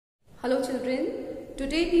Hello children,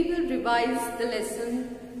 today we will revise the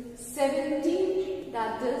lesson 17,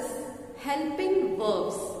 that is helping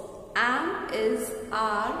verbs. Am, is,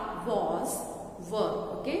 are, was,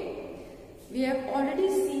 were. Okay, we have already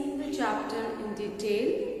seen the chapter in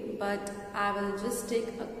detail, but I will just take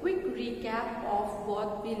a quick recap of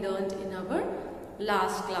what we learned in our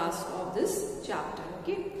last class of this chapter.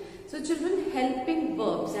 Okay, so children, helping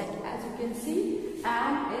verbs, as you can see,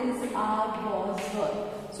 am, is, are, was, were.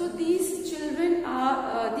 So these children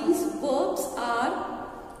are, these verbs are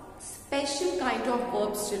special kind of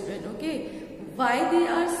verbs, children. Okay, why they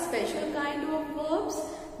are special kind of verbs?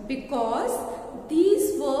 Because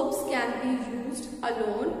these verbs can be used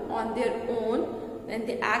alone on their own when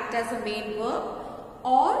they act as a main verb,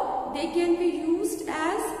 or they can be used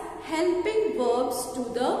as helping verbs to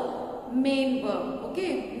the main verb.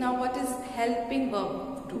 Okay, now what is helping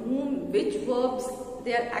verb? To whom, which verbs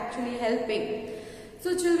they are actually helping?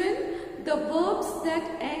 So children, the verbs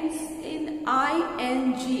that ends in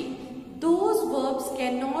ing, those verbs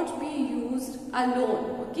cannot be used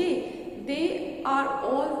alone. Okay, they are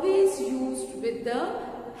always used with the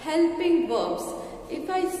helping verbs. If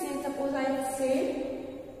I say, suppose I say,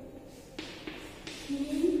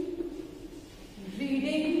 he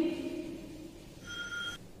reading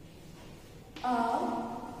a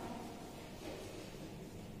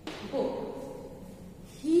book.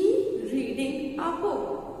 He reading a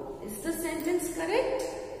book. Is the sentence correct?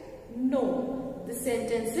 No, the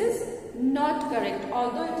sentence is not correct.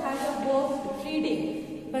 Although it has a verb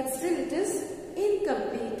reading, but still it is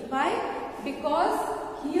incomplete. Why? Because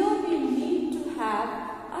here we need to have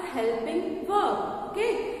a helping verb.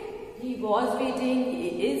 Okay, he was reading, he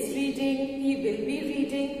is reading, he will be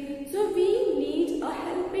reading. So we need a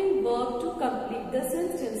helping verb to complete the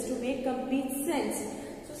sentence, to make complete sense.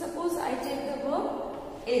 So suppose I take the verb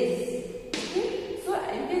is. Okay, so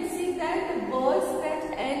you can see that the words that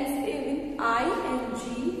ends in ing,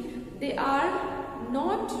 they are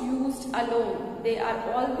not used alone. They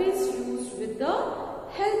are always used with the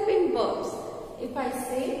helping verbs. If I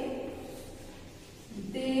say,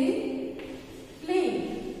 they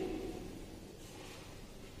play.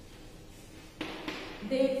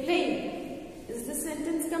 They play. Is the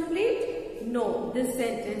sentence complete? No, this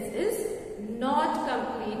sentence is not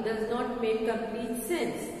complete, does not make complete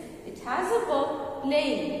sense. It has a verb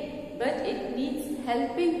playing, but it needs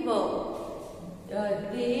helping verb.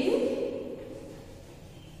 They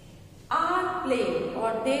are playing,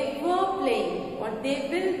 or they were playing, or they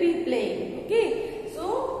will be playing. Okay,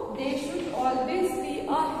 so they should always be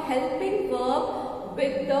a helping verb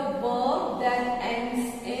with the verb that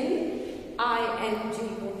ends in ing.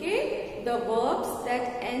 Okay, the verbs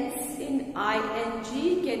that ends in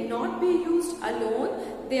ing cannot be used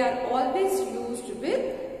alone. They are always used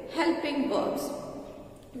with helping verbs.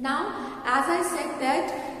 Now, as I said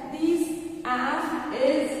that these am,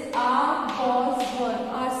 is, are, was, were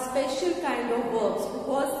are special kind of verbs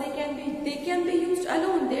because they can be used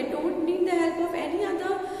alone. They don't need the help of any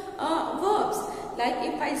other verbs. Like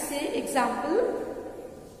if I say example.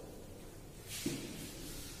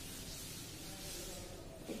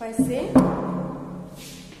 If I say,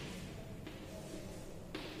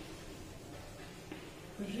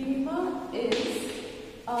 Rima is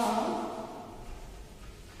a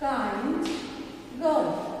kind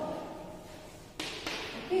girl.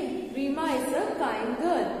 Okay, Rima is a kind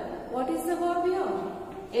girl. What is the verb here?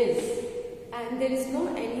 Is. And there is no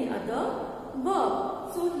any other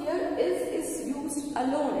verb. So here is used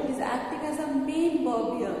alone. It is acting as a main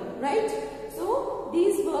verb here, right? So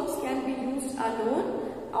these verbs can be used alone,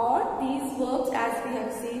 or these verbs, as we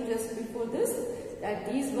have seen just before this, that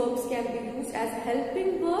these verbs can be used as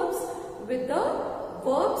helping verbs with the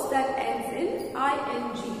verbs that ends in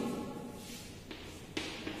ing.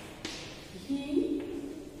 He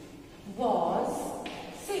was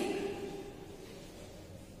sick.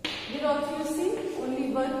 Here also you see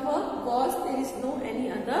only one verb, was, there is no any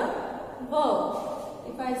other verb.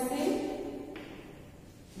 If I say,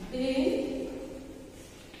 they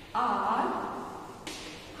are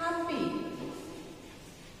happy.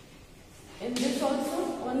 In this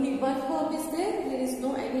also only one verb is there. There is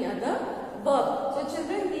no any other verb. So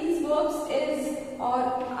children, these verbs is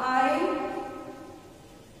or I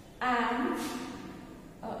am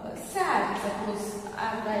sad. Suppose I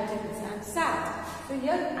am writing this, I am sad. So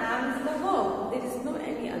here am is the verb. There is no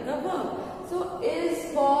any other verb. So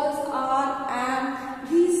is, was, are, am,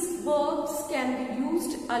 these verbs can be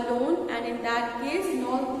used alone, and in that case in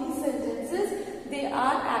all these sentences they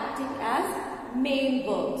are acting as main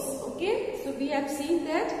verbs. Okay, so we have seen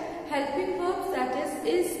that helping verbs, that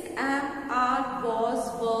is, am, are,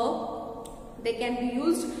 was, were, They can be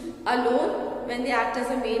used alone when they act as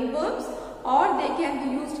a main verbs, or they can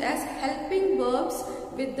be used as helping verbs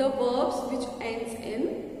with the verbs which ends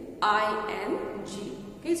in ing.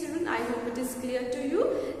 Okay children, I hope it is clear to you.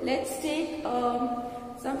 Let's take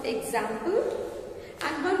some example.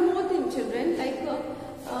 And one more thing children, like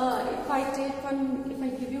if I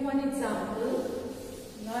give you one example,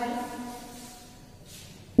 right?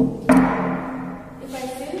 If I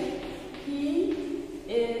say he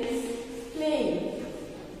is playing,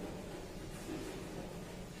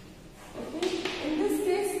 okay, in this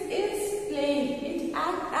case is playing, it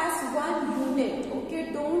acts as one unit.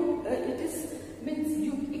 Okay, don't if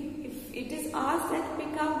it is asked that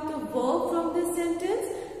pick out the verb from this sentence,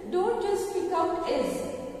 don't just pick out is,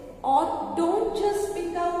 or don't just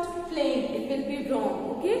pick out playing, it will be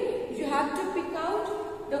wrong. Okay, you have to pick out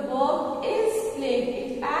the verb is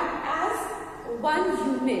playing, it acts as one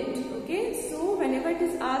unit. Okay, so whenever it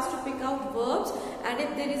is asked to pick out verbs, and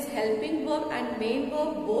if there is helping verb and main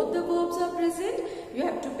verb, both the verbs are present, you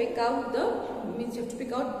have to pick out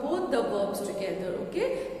both the verbs together.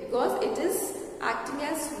 Okay, because it is acting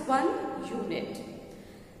as one unit.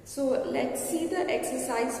 So let's see the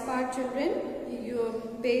exercise part children. Your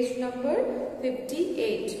page number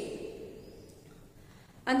 58.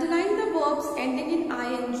 Underline the verbs ending in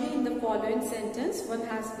ing in the following sentence. One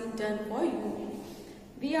has been done for you.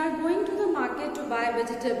 We are going to the market to buy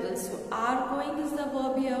vegetables. So are going is the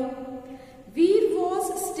verb here. Veer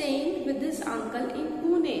was staying with his uncle in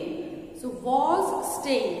Pune. So was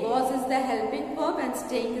staying. Was is the helping verb and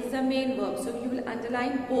staying is the main verb. So you will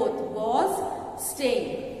underline both. Was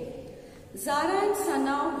staying. Zara and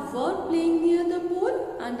Sana were playing near the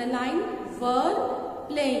pool. Underline were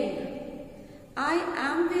playing. I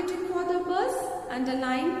am waiting for the bus.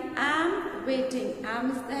 Underline am waiting.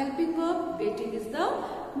 Am is the helping verb. Waiting is the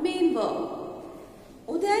main verb.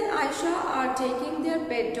 Uday and Aisha are taking their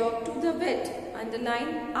pet dog to the vet.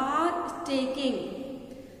 Underline are taking.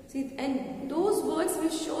 See, and those words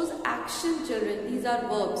which shows action children, these are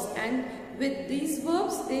verbs, and with these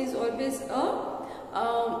verbs there is always a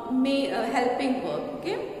helping verb,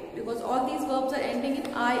 okay, because all these verbs are ending in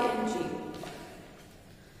ing.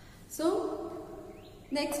 So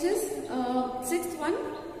next is sixth one.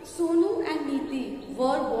 Sonu and Neeti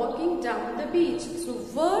were walking down the beach. So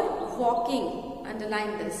were walking,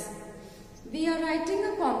 underline this. We are writing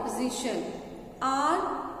a composition.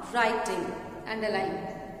 Are writing, underline.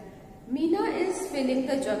 Meena is filling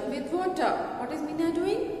the jug with water. What is Meena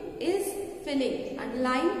doing? Is filling.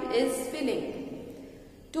 Underline is filling.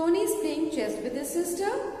 Tony is playing chess with his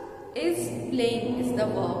sister. Is playing is the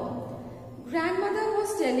verb. Grandmother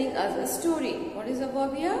was telling us a story. What is the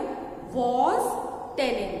verb here? Was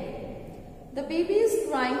telling. The baby is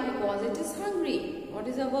crying because it is hungry. What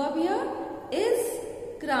is the verb here? Is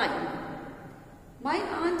crying. My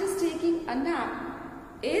aunt is taking a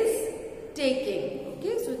nap. Is taking.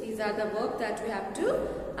 Okay, so these are the verbs that we have to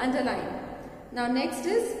underline. Now next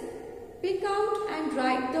is pick out and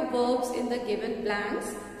write the verbs in the given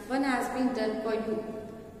blanks. One has been done for you.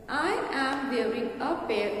 I am wearing a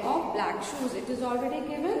pair of black shoes. It is already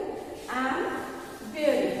given. Am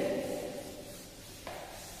wearing.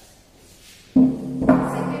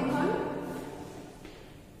 Second one.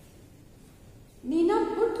 Nina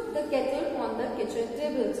put the kettle on the kitchen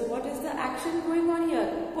table. So what is the action going on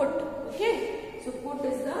here? Put. Okay. So put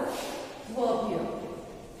is the verb here.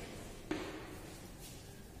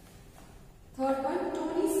 Third one.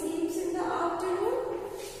 Tony sleeps in the afternoon.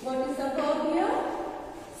 What is the verb here?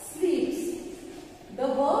 Sleeps. The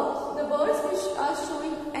words which are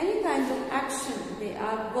showing any kind of action, they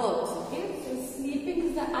are verbs. Okay. So sleeping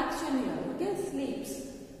is the action here. Okay. Sleeps.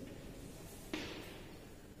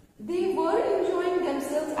 They were enjoying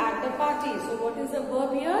themselves at the party. So what is the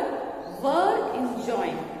verb here? Were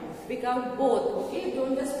enjoying. Pick out both. Okay.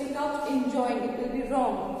 Don't just pick out enjoying. It will be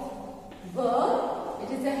wrong. Were.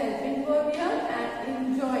 It is a helping verb here, and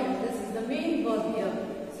enjoying. This is the main verb here.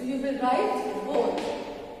 So you will write both.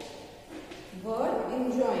 Were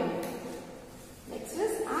enjoying. Next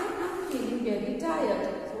is I am feeling very tired.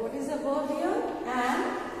 So what is the verb here?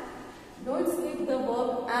 Am. Don't skip the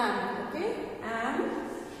verb am. Okay. Am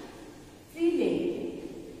feeling.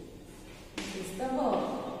 This is the verb.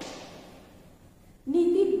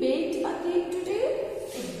 Neeti baked a cake today.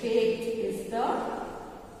 So baked is the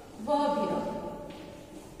verb here.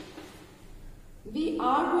 We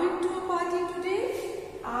are going to a party today.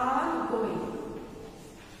 Are going.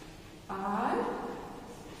 Are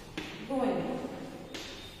going.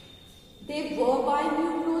 They were buying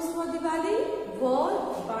new clothes for Diwali. Were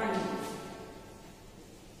buying.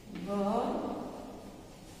 Were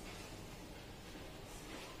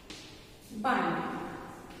buying.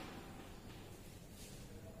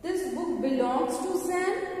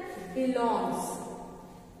 belongs.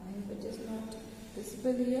 I hope it is not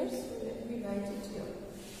visible here, so let me write it here.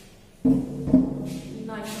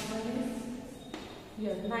 Ninth one is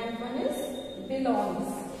here. Ninth one is belongs.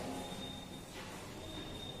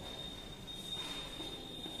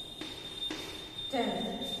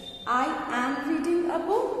 10. I am reading a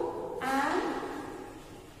book. Am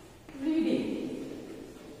reading.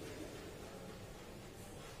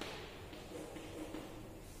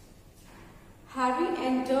 Harry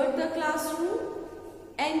entered the classroom.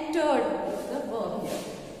 Entered is the verb here.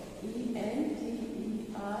 E-N-T-E-R-E-D.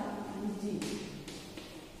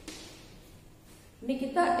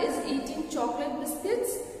 Nikita is eating chocolate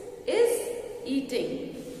biscuits. Is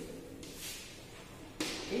eating.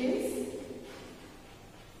 Is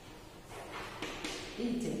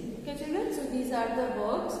eating. Okay, children. So these are the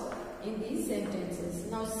verbs in these sentences.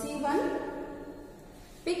 Now see one.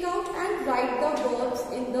 Pick out and write the verbs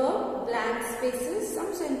in the blank spaces.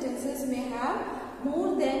 Some sentences may have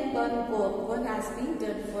more than one verb. One has been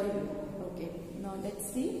done for you. Okay. Now let's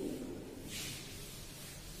see.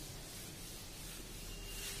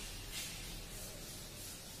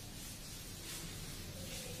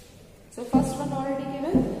 So first one already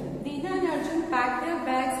given. Dina and Arjun packed their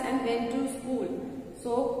bags and went to school.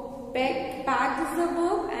 So packed is the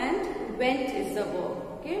verb and went is the verb.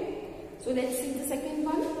 Okay. So let's see the second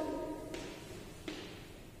one.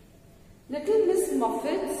 Little Miss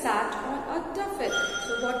Muffet sat on a tuffet.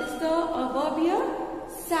 So what is the verb here?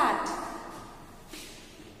 Sat.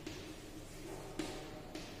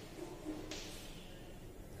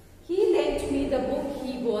 He lent me the book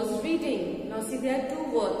he was reading. Now see, there are two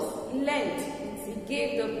verbs. Lent means he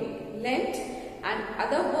gave the book. Lent, and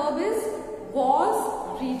other verb is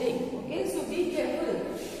was reading. Okay, so be careful.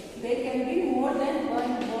 There can be more than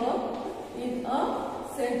one verb in a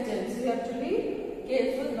sentence. You have to be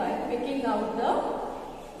careful by picking out the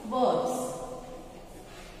verbs.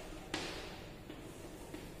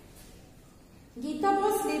 Geeta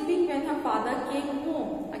was sleeping when her father came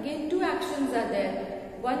home. Again, two actions are there.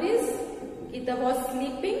 One is Geeta was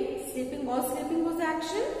sleeping. Sleeping was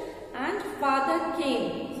action, and father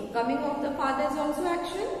came. So coming of the father is also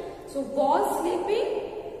action. So was sleeping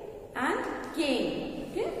and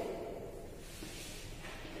came. Okay.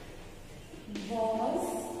 Was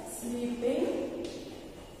sleeping,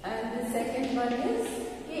 and the second one is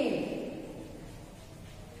came.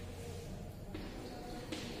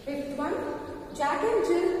 Fifth one, Jack and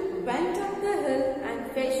Jill went up the hill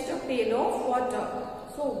and fetched a pail of water.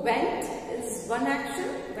 So went is one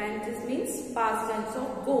action. Went means past tense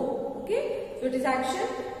of go. Okay, so it is action,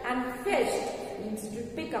 and fetched means to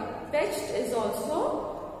pick up. Fetched is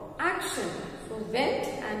also action. So went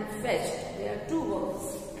and fetched, they are two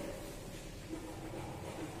verbs.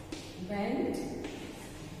 Went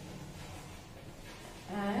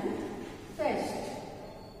and fetched.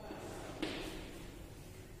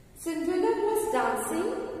 Cinderella was dancing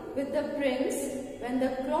with the prince when the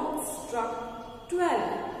clock struck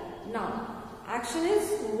 12. Now, action is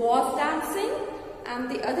was dancing and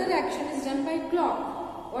the other action is done by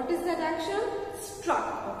clock. What is that action?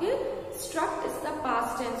 Struck. Okay. Struck is the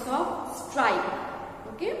past tense of strike.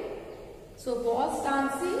 Okay. So, was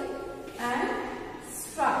dancing and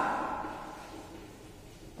struck.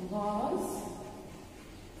 Was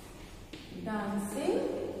dancing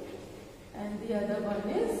and the other one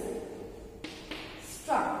is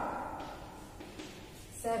struck.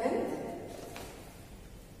 Seventh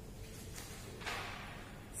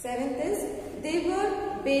is they were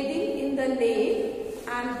bathing in the lake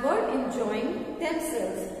and were enjoying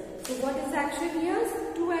themselves. So what is action here?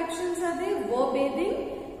 Two actions are there, were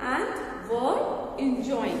bathing and were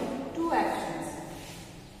enjoying. Two actions.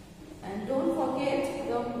 And don't forget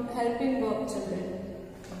the helping verb, children.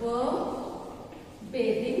 Were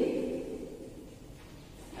bathing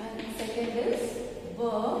and second is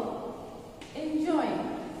were enjoying.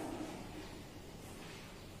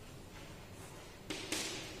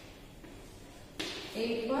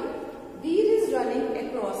 Eighth one, Veer is running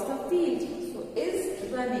across the field. So is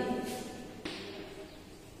running.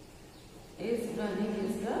 Is running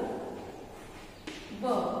is the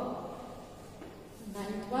verb.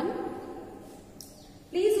 Ninth one,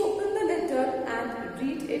 please open the letter and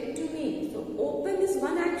read it to me. So open is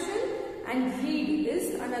one action and read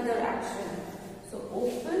is another action. So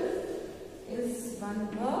open is one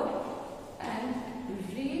verb and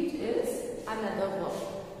read is another verb.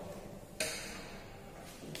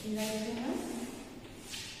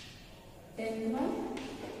 Tenth one,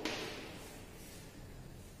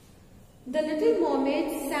 the little mermaid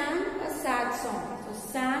sang a sad song. So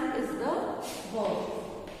sang is the verb.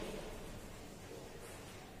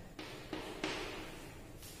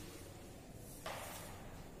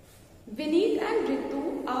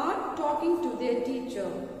 talking to their teacher.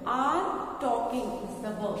 Are talking is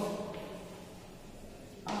the verb.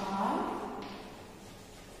 Are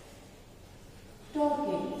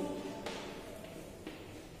talking.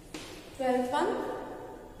 12th one.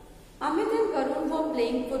 Amit and Karun were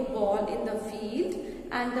playing football in the field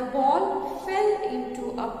and the ball fell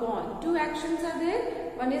into a pond. Two actions are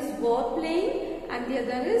there. One is were playing and the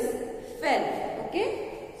other is fell.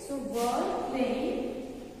 Okay. So were playing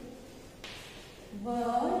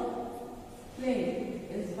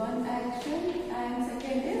is one action and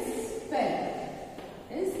second is fell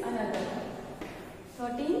is another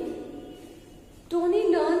one. 13. Tony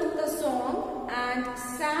learned the song and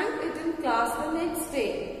sang it in class the next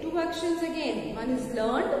day. Two actions again. One is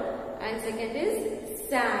learned and second is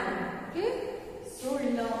sang. Okay. So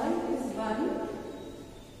learned is one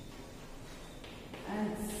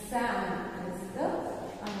and sang is the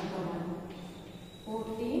another one.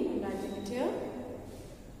 14. I'm writing it here.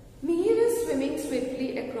 Mihir is swimming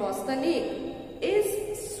swiftly across the lake.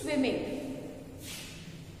 Is swimming.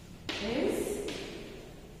 Is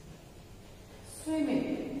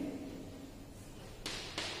swimming.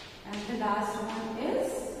 And the last one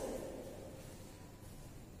is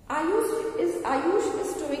Ayush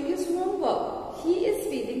is doing his homework. He is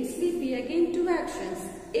feeling sleepy. Again, two actions.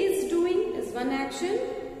 Is doing is one action.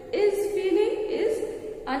 Is feeling is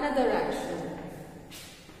another action.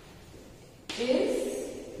 Is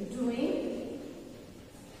doing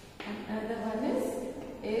and another one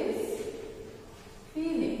is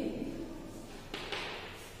feeling.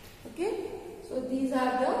 Okay. So these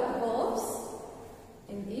are the verbs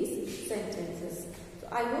in these sentences. So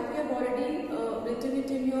I hope you have already written it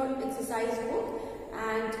in your exercise book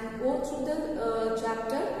and go through the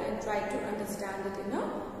chapter and try to understand it in a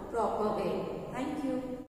proper way.